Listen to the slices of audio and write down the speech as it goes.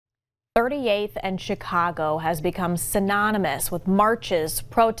38th and Chicago has become synonymous with marches,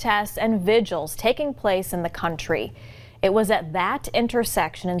 protests, and vigils taking place in the country. It was at that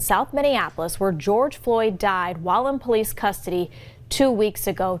intersection in South Minneapolis where George Floyd died while in police custody 2 weeks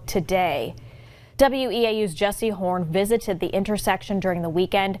ago today. WEAU's Jesse Horn visited the intersection during the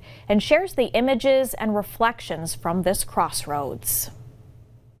weekend and shares the images and reflections from this crossroads.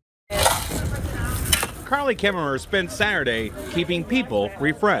 Carly Kimmerer spent Saturday keeping people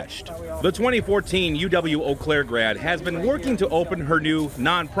refreshed. The 2014 UW Eau Claire grad has been working to open her new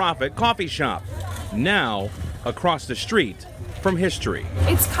nonprofit coffee shop, now across the street from history.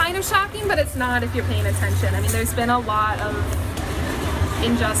 It's kind of shocking, but it's not if you're paying attention. I mean, there's been a lot of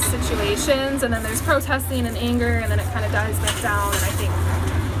unjust situations, and then there's protesting and anger, and then it kind of dies back down, and I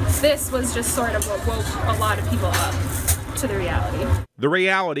think this was just sort of what woke a lot of people up to the reality. The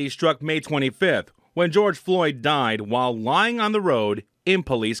reality struck May 25th, when George Floyd died while lying on the road in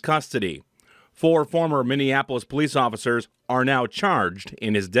police custody. 4 former Minneapolis police officers are now charged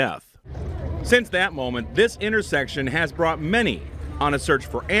in his death. Since that moment, this intersection has brought many on a search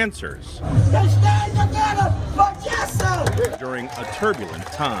for answers during a turbulent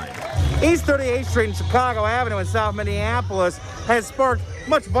time. East 38th Street and Chicago Avenue in South Minneapolis has sparked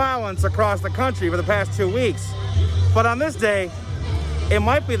much violence across the country for the past 2 weeks. But on this day, it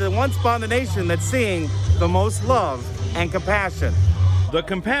might be the one spot in the nation that's seeing the most love and compassion. The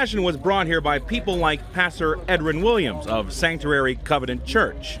compassion was brought here by people like Pastor Edwin Williams of Sanctuary Covenant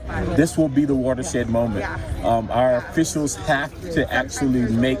Church. This will be the watershed moment. Our officials have to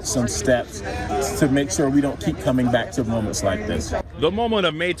actually make some steps to make sure we don't keep coming back to moments like this. The moment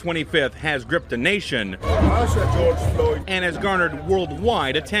of May 25th has gripped the nation and has garnered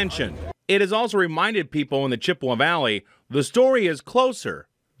worldwide attention. It has also reminded people in the Chippewa Valley the story is closer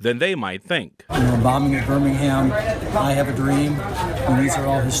than they might think. Bombing at Birmingham, I Have a Dream, and these are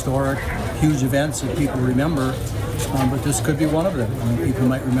all historic, huge events that people remember, but this could be one of them. I mean, people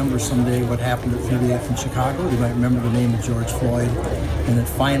might remember someday what happened at 38th in Chicago. They might remember the name of George Floyd, and that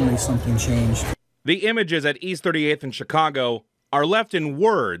finally something changed. The images at East 38th in Chicago are left in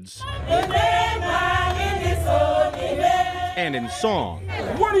words and in song.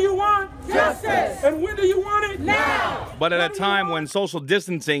 What do you want? Justice! And when do you want it? Now! But at a time when social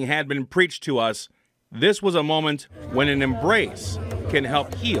distancing had been preached to us, this was a moment when an embrace can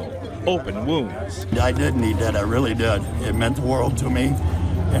help heal open wounds. I did need that, I really did. It meant the world to me,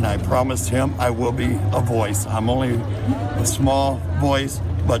 and I promised him I will be a voice. I'm only a small voice,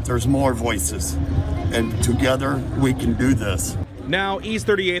 but there's more voices, and together we can do this. Now, East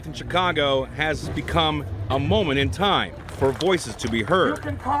 38th in Chicago has become a moment in time for voices to be heard.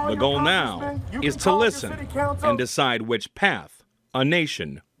 The goal now is to listen and decide which path a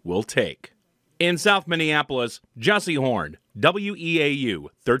nation will take. In South Minneapolis, Jesse Horn, WEAU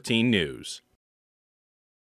 13 News.